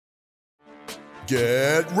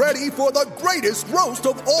Get ready for the greatest roast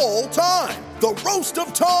of all time, the Roast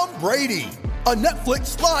of Tom Brady, a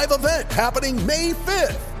Netflix live event happening May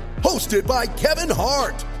 5th. Hosted by Kevin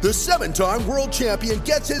Hart, the 7-time world champion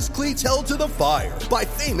gets his cleats held to the fire by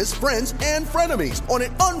famous friends and frenemies on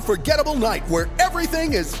an unforgettable night where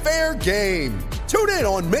everything is fair game. Tune in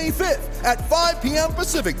on May 5th at 5 p.m.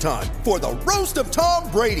 Pacific time for the Roast of Tom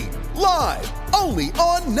Brady, live only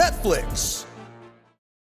on Netflix.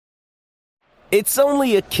 It's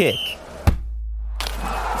only a kick,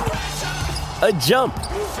 a jump,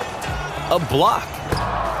 a block.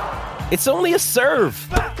 It's only a serve.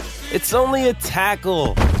 It's only a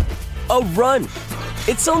tackle, a run.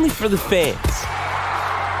 It's only for the fans.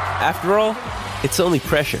 After all, it's only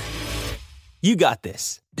pressure. You got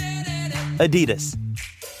this. Adidas.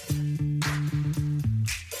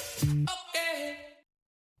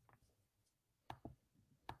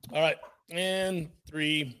 All right, and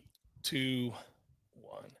 3, 2,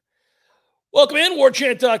 1. Welcome in,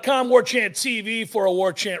 WarChant.com, WarChant TV for a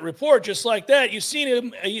WarChant report. Just like that, you've seen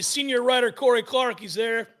him. You've seen your writer, Corey Clark. He's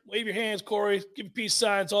there. Wave your hands, Corey. Give peace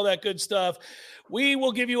signs, all that good stuff. We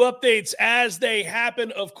will give you updates as they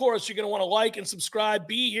happen. Of course, you're going to want to like and subscribe.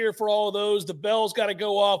 Be here for all of those. The bell's got to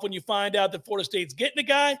go off when you find out that Florida State's getting a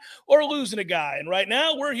guy or losing a guy. And right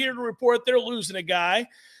now, we're here to report they're losing a guy.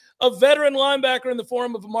 A veteran linebacker in the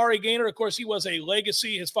form of Amari Gaynor. Of course, he was a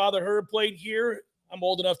legacy. His father, Herb, played here. I'm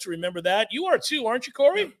old enough to remember that. You are too, aren't you,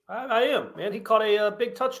 Corey? I am, man. He caught a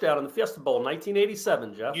big touchdown in the Fiesta Bowl in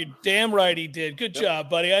 1987, Jeff. You're damn right he did. Good job,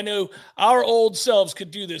 buddy. I knew our old selves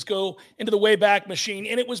could do this, go into the Wayback Machine.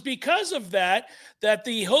 And it was because of that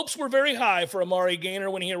the hopes were very high for Amari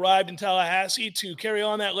Gaynor when he arrived in Tallahassee to carry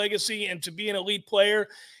on that legacy and to be an elite player.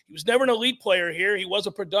 He was never an elite player here. He was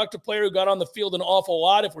a productive player who got on the field an awful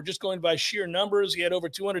lot. If we're just going by sheer numbers, he had over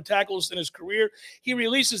 200 tackles in his career. He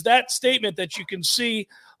releases that statement that you can see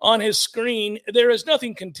on his screen. There is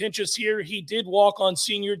nothing contentious here. He did walk on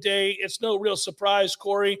senior day. It's no real surprise,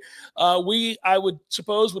 Corey. I would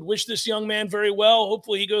suppose, would wish this young man very well.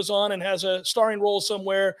 Hopefully he goes on and has a starring role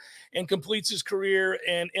somewhere and completes his career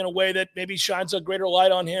and in a way that maybe shines a greater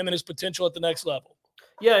light on him and his potential at the next level.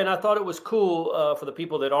 Yeah, and I thought it was cool for the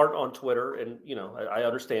people that aren't on Twitter, and, I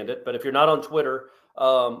understand it, but if you're not on Twitter,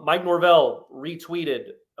 Mike Norvell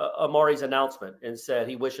retweeted Amari's announcement and said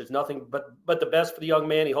he wishes nothing but the best for the young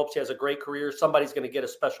man. He hopes he has a great career. Somebody's going to get a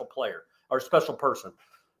special player or a special person.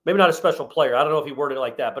 Maybe not a special player. I don't know if he worded it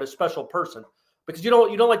like that, but a special person, because you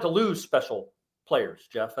don't like to lose special players,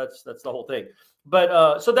 Jeff. That's the whole thing.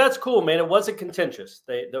 But so that's cool, man. It wasn't contentious.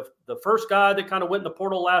 The first guy that kind of went in the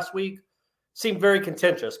portal last week seemed very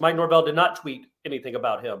contentious. Mike Norvell did not tweet anything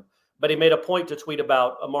about him, but he made a point to tweet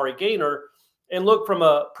about Amari Gaynor. And look, from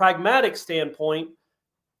a pragmatic standpoint,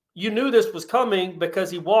 you knew this was coming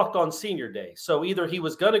because he walked on senior day. So either he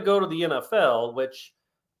was going to go to the NFL, which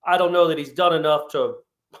I don't know that he's done enough to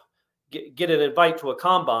get an invite to a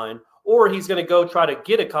combine, or he's going to go try to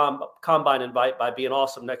get a combine invite by being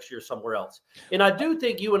awesome next year somewhere else. And I do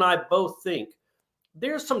think you and I both think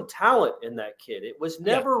there's some talent in that kid. It was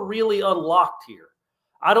never really unlocked here.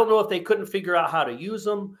 I don't know if they couldn't figure out how to use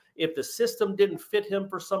him, if the system didn't fit him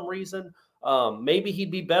for some reason. Maybe he'd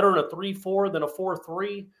be better in a 3-4 than a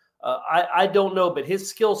 4-3. I don't know, but his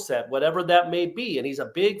skill set, whatever that may be, and he's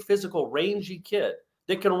a big, physical, rangy kid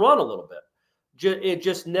that can run a little bit. It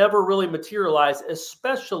just never really materialized,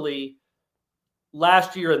 especially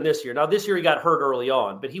last year and this year. Now, this year he got hurt early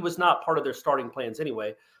on, but he was not part of their starting plans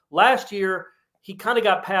anyway. Last year, he kind of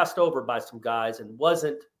got passed over by some guys and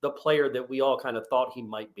wasn't the player that we all kind of thought he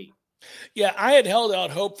might be. Yeah, I had held out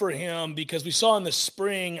hope for him because we saw in the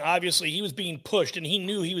spring, obviously, he was being pushed, and he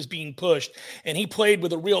knew he was being pushed, and he played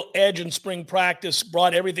with a real edge in spring practice,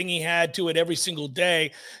 brought everything he had to it every single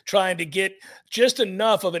day, trying to get just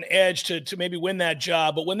enough of an edge to maybe win that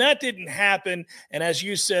job. But when that didn't happen, and as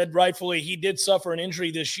you said, rightfully, he did suffer an injury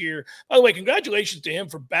this year. By the way, congratulations to him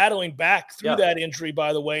for battling back through that injury,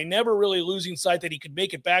 by the way, never really losing sight that he could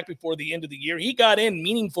make it back before the end of the year. He got in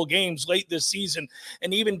meaningful games late this season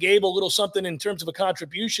and even gave a little something in terms of a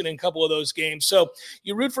contribution in a couple of those games. So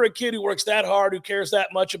you root for a kid who works that hard, who cares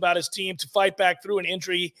that much about his team to fight back through an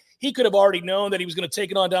injury. He could have already known that he was going to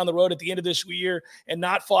take it on down the road at the end of this year and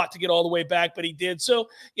not fought to get all the way back, but he did. So,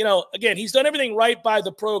 again, he's done everything right by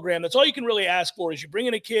the program. That's all you can really ask for is you bring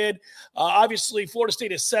in a kid. Obviously, Florida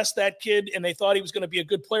State assessed that kid, and they thought he was going to be a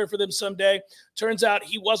good player for them someday. Turns out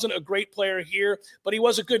he wasn't a great player here, but he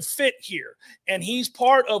was a good fit here. And he's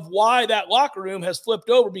part of why that locker room has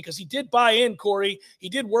flipped over, because he did buy in, Corey. He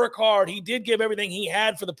did work hard. He did give everything he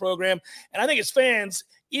had for the program. And I think as fans,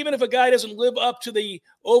 even if a guy doesn't live up to the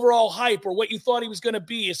overall hype or what you thought he was going to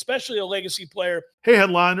be, especially a legacy player. Hey,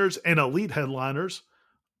 headliners and elite headliners.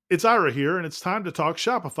 It's Ira here, and it's time to talk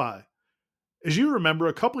Shopify. As you remember,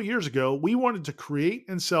 a couple years ago, we wanted to create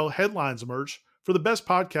and sell headlines merch for the best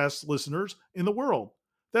podcast listeners in the world.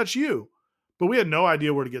 That's you. But we had no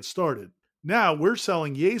idea where to get started. Now we're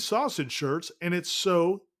selling Yay Sausage shirts, and it's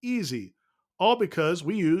so easy. All because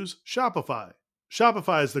we use Shopify.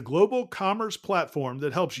 Shopify is the global commerce platform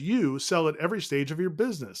that helps you sell at every stage of your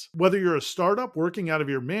business. Whether you're a startup working out of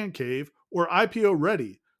your man cave or IPO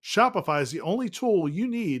ready, Shopify is the only tool you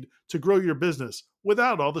need to grow your business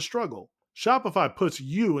without all the struggle. Shopify puts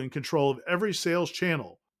you in control of every sales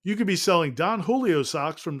channel. You could be selling Don Julio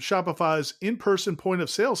socks from Shopify's in-person point of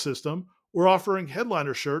sale system or offering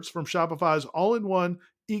headliner shirts from Shopify's all-in-one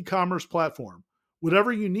e-commerce platform.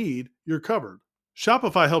 Whatever you need, you're covered.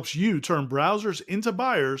 Shopify helps you turn browsers into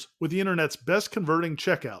buyers with the internet's best converting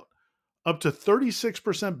checkout, up to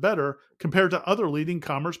 36% better compared to other leading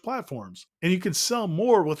commerce platforms. And you can sell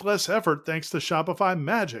more with less effort thanks to Shopify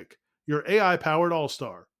Magic, your AI-powered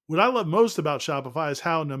all-star. What I love most about Shopify is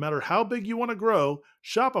how no matter how big you want to grow,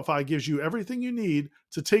 Shopify gives you everything you need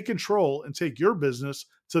to take control and take your business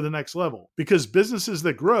to the next level. Because businesses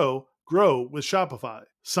that grow with Shopify.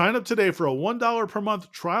 Sign up today for a $1 per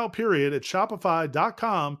month trial period at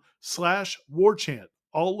shopify.com/warchant,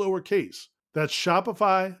 all lowercase. That's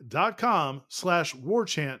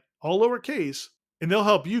shopify.com/warchant, all lowercase, and they'll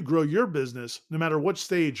help you grow your business no matter what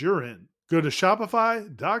stage you're in. Go to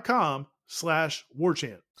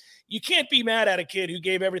shopify.com/warchant. You can't be mad at a kid who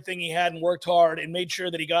gave everything he had and worked hard and made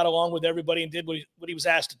sure that he got along with everybody and did what he was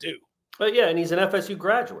asked to do. But yeah, and he's an FSU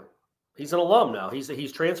graduate. He's an alum now.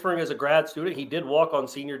 He's transferring as a grad student. He did walk on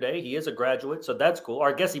senior day. He is a graduate, so that's cool. Or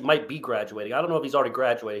I guess he might be graduating. I don't know if he's already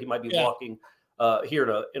graduated. He might be walking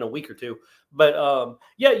here in a week or two. But I'll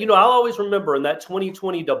always remember in that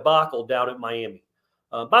 2020 debacle down at Miami.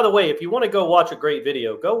 By the way, if you want to go watch a great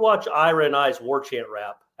video, go watch Ira and I's War Chant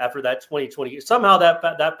rap after that 2020. Somehow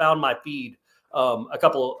that found my feed a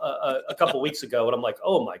couple weeks ago, and I'm like,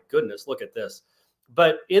 oh my goodness, look at this.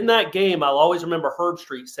 But in that game, I'll always remember Herb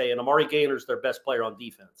Street saying Amari Gainer's their best player on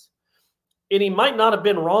defense. And he might not have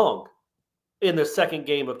been wrong in the second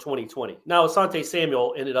game of 2020. Now, Asante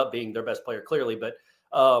Samuel ended up being their best player, clearly. But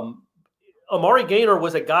Amari Gainer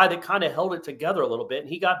was a guy that kind of held it together a little bit, and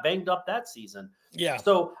he got banged up that season. Yeah.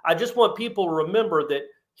 So I just want people to remember that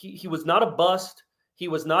he was not a bust. He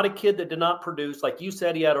was not a kid that did not produce. Like you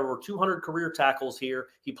said, he had over 200 career tackles here.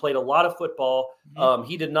 He played a lot of football. Mm-hmm.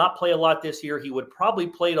 He did not play a lot this year. He would probably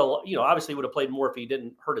played a lot, obviously would have played more if he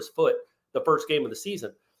didn't hurt his foot the first game of the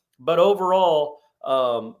season. But overall,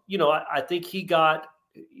 I think he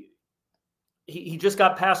just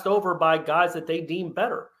got passed over by guys that they deem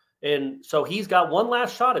better. And so he's got one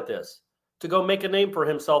last shot at this to go make a name for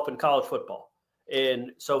himself in college football.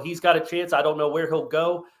 And so he's got a chance. I don't know where he'll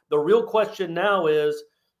go. The real question now is,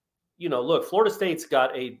 look, Florida State's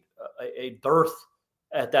got a dearth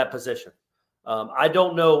at that position. I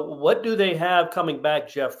don't know. What do they have coming back,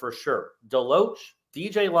 Jeff, for sure? Deloach,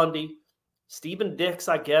 DJ Lundy, Stephen Dix,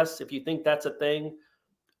 I guess, if you think that's a thing.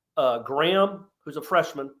 Graham, who's a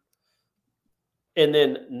freshman. And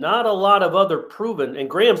then not a lot of other proven, and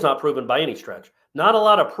Graham's not proven by any stretch. Not a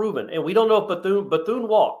lot of proven. And we don't know if Bethune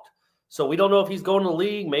walked. So we don't know if he's going to the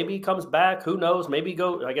league. Maybe he comes back. Who knows? Maybe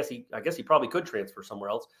I guess he probably could transfer somewhere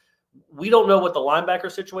else. We don't know what the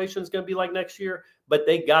linebacker situation is going to be like next year, but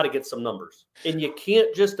they got to get some numbers. And you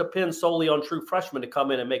can't just depend solely on true freshmen to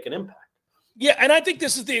come in and make an impact. Yeah, and I think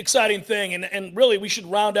this is the exciting thing, and really we should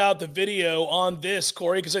round out the video on this,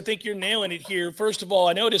 Corey, because I think you're nailing it here. First of all,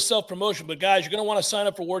 I know it is self-promotion, but guys, you're going to want to sign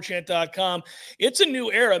up for warchant.com. It's a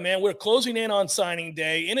new era, man. We're closing in on signing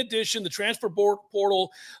day. In addition, the transfer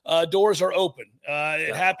portal doors are open.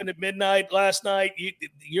 It happened at midnight last night.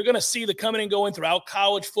 You're going to see the coming and going throughout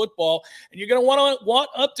college football, and you're going to want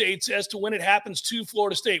updates as to when it happens to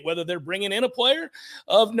Florida State, whether they're bringing in a player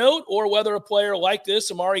of note or whether a player like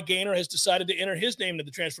this, Amari Gainer, has decided to enter his name to the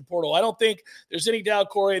transfer portal. I don't think there's any doubt,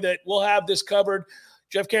 Corey, that we'll have this covered.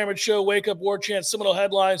 Jeff Cameron Show, Wake Up War Chant, Seminole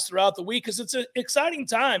headlines throughout the week because it's an exciting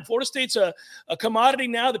time. Florida State's a commodity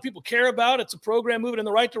now that people care about. It's a program moving in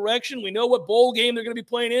the right direction. We know what bowl game they're going to be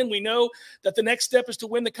playing in. We know that the next step is to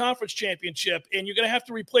win the conference championship, and you're going to have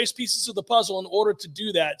to replace pieces of the puzzle in order to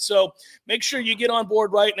do that. So make sure you get on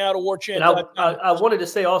board right now to warchant.com. I wanted to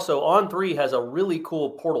say also, On3 has a really cool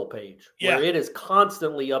portal page where it is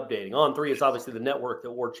constantly updating. On3 is obviously the network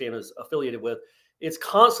that War Chant is affiliated with. It's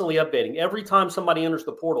constantly updating. Every time somebody enters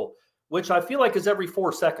the portal, which I feel like is every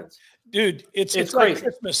 4 seconds. Dude, it's crazy. Like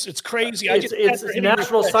Christmas. It's crazy. It's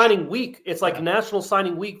National Signing Week. It's like National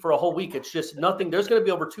Signing Week for a whole week. It's just nothing. There's going to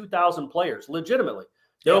be over 2,000 players, legitimately.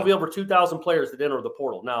 There will be over 2,000 players that enter the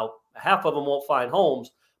portal. Now, half of them won't find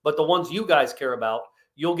homes, but the ones you guys care about,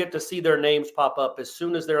 you'll get to see their names pop up as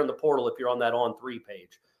soon as they're in the portal if you're on that On3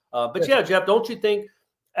 page. But yeah, Jeff, don't you think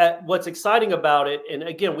what's exciting about it, and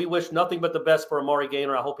again, we wish nothing but the best for Amari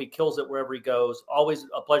Gaynor. I hope he kills it wherever he goes. Always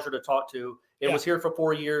a pleasure to talk to. It was here for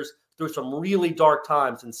 4 years through some really dark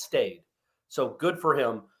times and stayed. So good for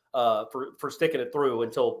him for sticking it through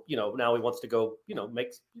until, now he wants to go,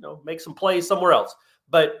 make some plays somewhere else.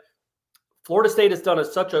 But Florida State has done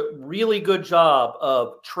such a really good job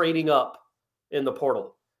of trading up in the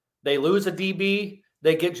portal. They lose a DB,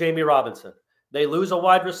 they get Jamie Robinson. They lose a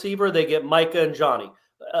wide receiver, they get Micah and Johnny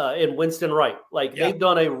and Winston Wright. They've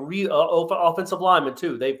done a offensive lineman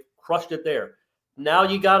too. They've crushed it there. Now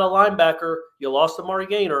you got a linebacker. You lost Amari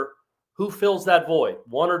Gaynor. Who fills that void?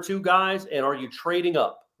 One or two guys, and are you trading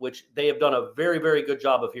up? Which they have done a very, very good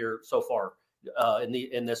job of here so far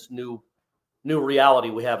in this new reality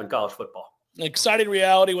we have in college football. Exciting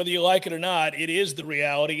reality, whether you like it or not. It is the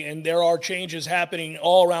reality, and there are changes happening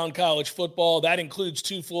all around college football. That includes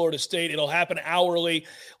to Florida State. It'll happen hourly.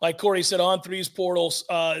 Like Corey said, On3's portals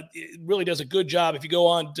it really does a good job. If you go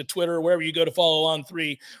on to Twitter or wherever you go to follow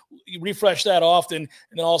On3, you refresh that often, and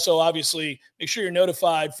then also, obviously, make sure you're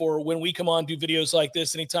notified for when we come on, do videos like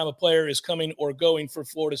this anytime a player is coming or going for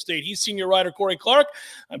Florida State. He's senior writer Corey Clark.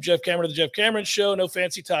 I'm Jeff Cameron of The Jeff Cameron Show. No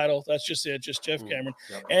fancy title. That's just it, just Jeff Cameron.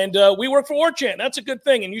 Yep. And we work for War Chant. That's a good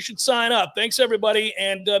thing, and you should sign up. Thanks, everybody,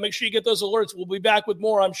 and make sure you get those alerts. We'll be back with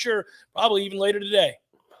more, I'm sure, probably even later today.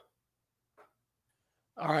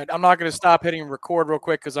 All right, I'm not going to stop hitting record real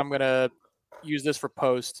quick because I'm going to use this for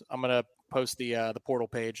post. I'm going to post the portal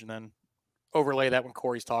page and then overlay that when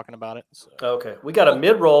Corey's talking about it. So. Okay, we got a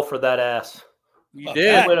mid-roll for that ass. You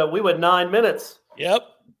did. We went 9 minutes. Yep.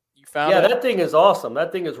 You found it. That thing is awesome.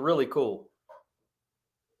 That thing is really cool.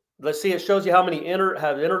 Let's see. It shows you how many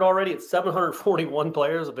have entered already. It's 741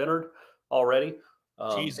 players have entered already.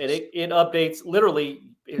 And it updates literally.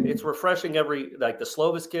 It's refreshing like the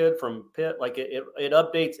Slovis kid from Pitt. Like it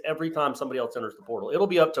updates every time somebody else enters the portal. It'll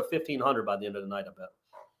be up to 1,500 by the end of the night, I bet.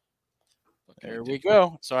 There we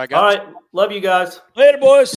go. So I got. All right. Love you guys. Later, boys.